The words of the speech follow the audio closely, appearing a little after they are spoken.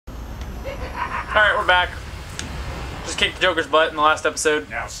Alright, we're back. Just kicked the Joker's butt in the last episode.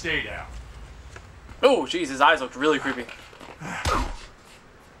 Now stay down. Oh, jeez, his eyes looked really creepy. And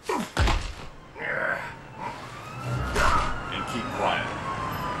keep quiet.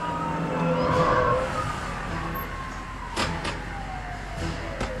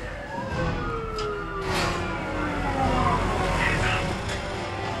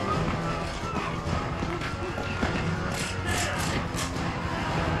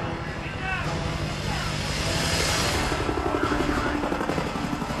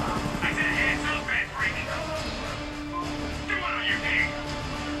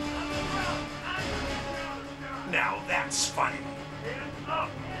 Now that's funny.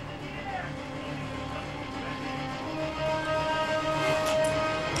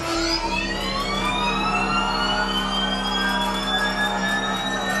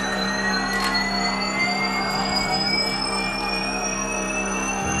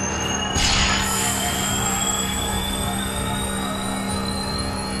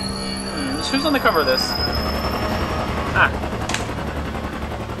 Who's on the cover of this? Ah.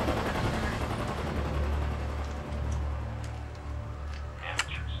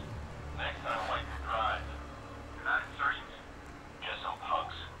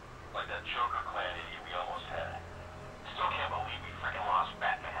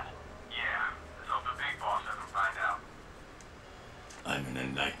 I'm in a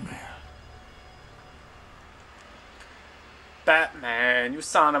nightmare. Batman, you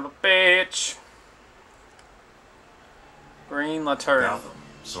son of a bitch. Green Lantern. Gotham,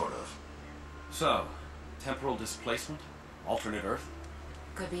 sort of. So, temporal displacement? Alternate Earth?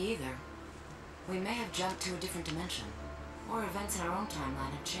 Could be either. We may have jumped to a different dimension. Or events in our own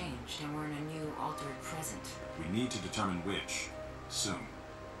timeline have changed, and we're in a new, altered present. We need to determine which. Soon.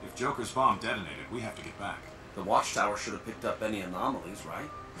 If Joker's bomb detonated, we have to get back. The Watchtower should have picked up any anomalies, right?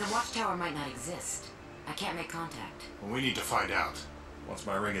 The Watchtower might not exist. I can't make contact. Well, we need to find out. Once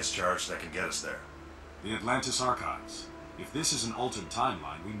my ring is charged, I can get us there. The Atlantis Archives. If this is an altered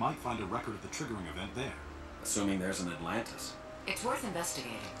timeline, we might find a record of the triggering event there. Assuming there's an Atlantis. It's worth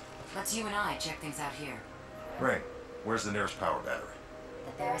investigating. Let's you and I check things out here. Ring, where's the nearest power battery?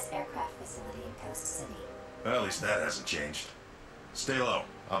 The Ferris Aircraft Facility in Coast City. Well, at least that hasn't changed. Stay low.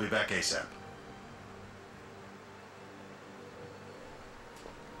 I'll be back ASAP.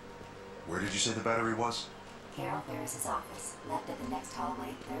 Where did you say the battery was? Carol Ferris's office. Left at the next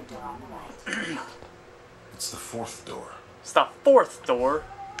hallway, third door on the right. It's the fourth door. It's the fourth door.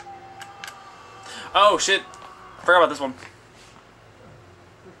 Oh, shit. I forgot about this one.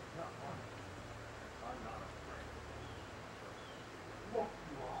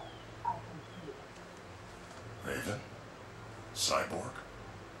 Raven? Cyborg?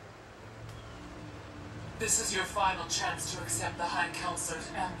 This is your final chance to accept the High Counselor's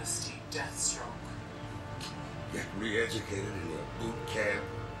amnesty, Deathstroke. Get re-educated in your boot camp?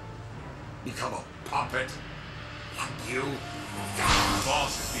 Become a puppet? Like you? The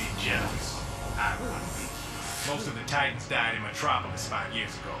boss is being jealous. I wouldn't be. Most of the Titans died in Metropolis 5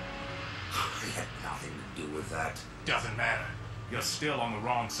 years ago. I had nothing to do with that. Doesn't matter. You're still on the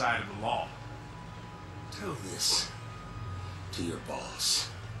wrong side of the law. Tell this to your boss.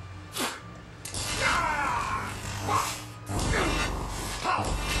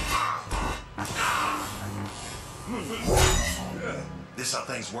 This how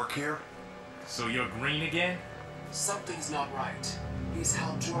things work here? So you're green again? Something's not right. He's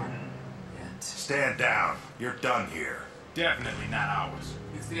Hal Jordan. And Stand down. You're done here. Definitely not ours.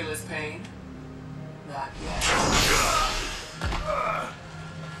 you feel his pain? Not yet.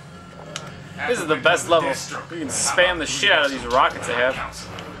 This is the best level. You can spam the shit out of these rockets they have.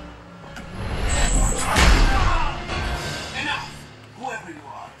 Enough! Whoever you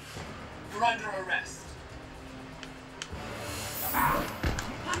are, you're under arrest.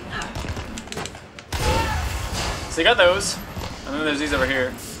 So you got those, and then there's these over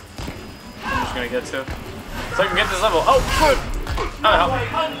here. I'm just gonna get to. So I can get this level. Oh, good! Oh,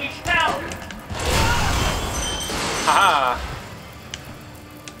 haha!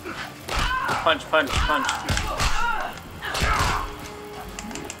 Punch, punch, punch.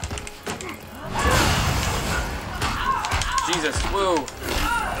 Jesus, woo!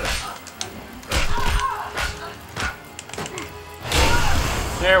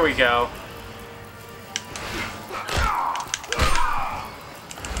 There we go.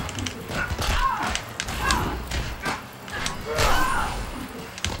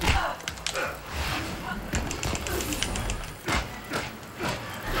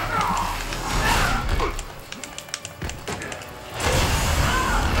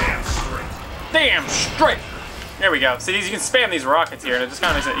 Damn straight! There we go. See, you can spam these rockets here, and it just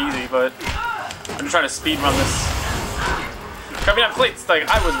kind of makes it easy, but I'm just trying to speed run this. I mean, like,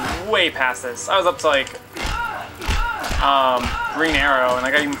 I was way past this. I was up to, like, Green Arrow, and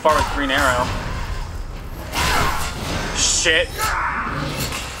I got even far with Green Arrow. Shit.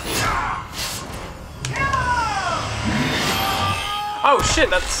 Oh, shit,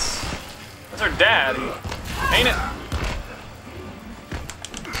 that's her dad. Ain't it?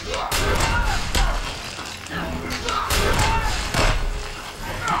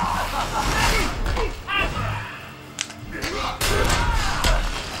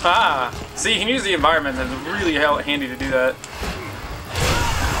 Ah, see, you can use the environment, and it's really handy to do that.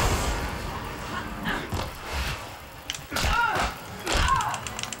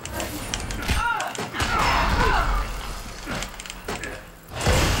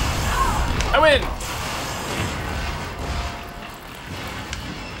 I win!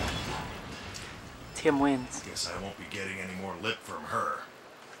 Tim wins. Guess I won't be getting any more lip from her.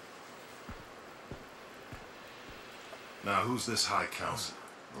 Now, who's this High Council?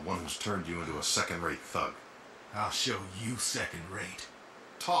 The one who's turned you into a second-rate thug. I'll show you second-rate.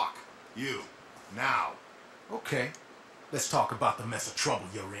 Talk. You. Now. Okay. Let's talk about the mess of trouble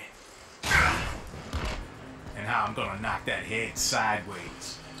you're in. And how I'm gonna knock that head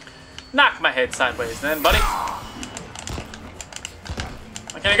sideways. Knock my head sideways then, buddy.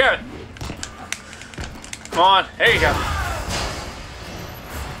 Okay, go. Come on. There you go.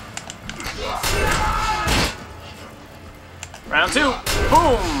 Round 2.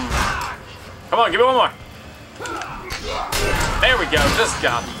 Boom. Come on, give it one more. There we go. Just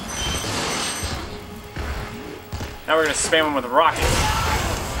got him. Now we're going to spam him with a rocket.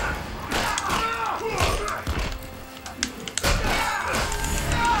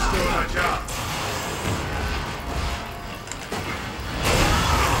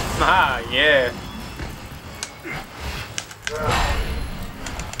 Ah, yeah.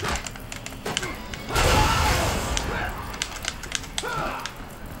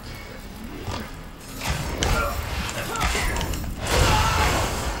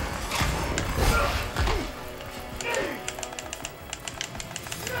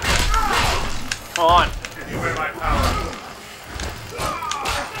 Come on. You hear my power.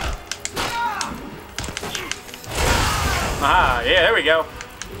 Ah, yeah, there we go.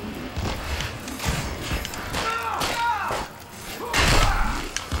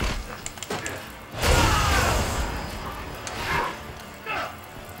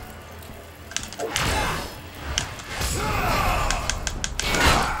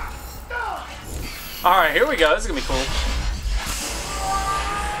 Alright, here we go. This is gonna be cool.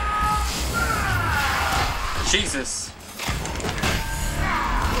 Jesus.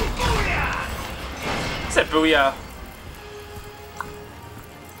 I said booyah.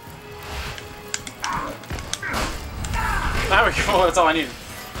 There we go. That's all I needed.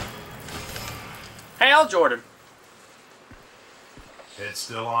 Hey, Al Jordan. Head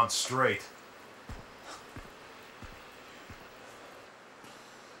still on straight.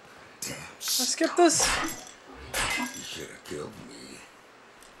 Damn. Let's skip this. You should have killed me.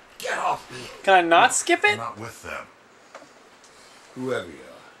 Get off me. Can I not skip I'm it? not with them. Whoever you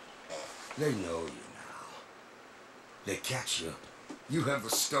are, they know you now. They catch you. You have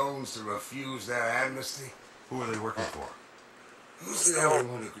the stones to refuse their amnesty. Who are they working for? Who's the only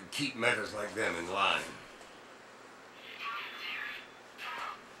one who could keep metas like them in line?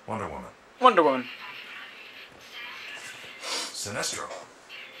 Wonder Woman. Wonder Woman. Sinestro.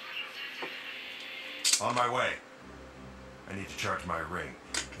 On my way. I need to charge my ring,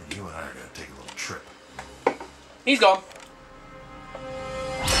 and you and I are gonna take a little trip. He's gone.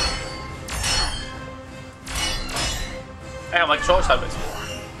 Hey, I'm like controller sideways.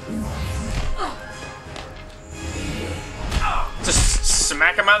 Just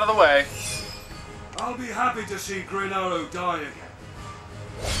smack him out of the way. I'll be happy to see Green Arrow die again.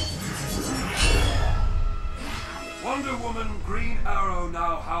 Wonder Woman, Green Arrow,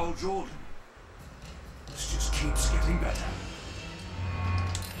 now Hal Jordan. This just keeps getting better.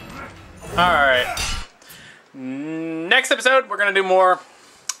 Alright. Next episode, we're going to do more.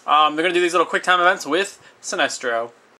 They're going to do these little quick time events with Sinestro.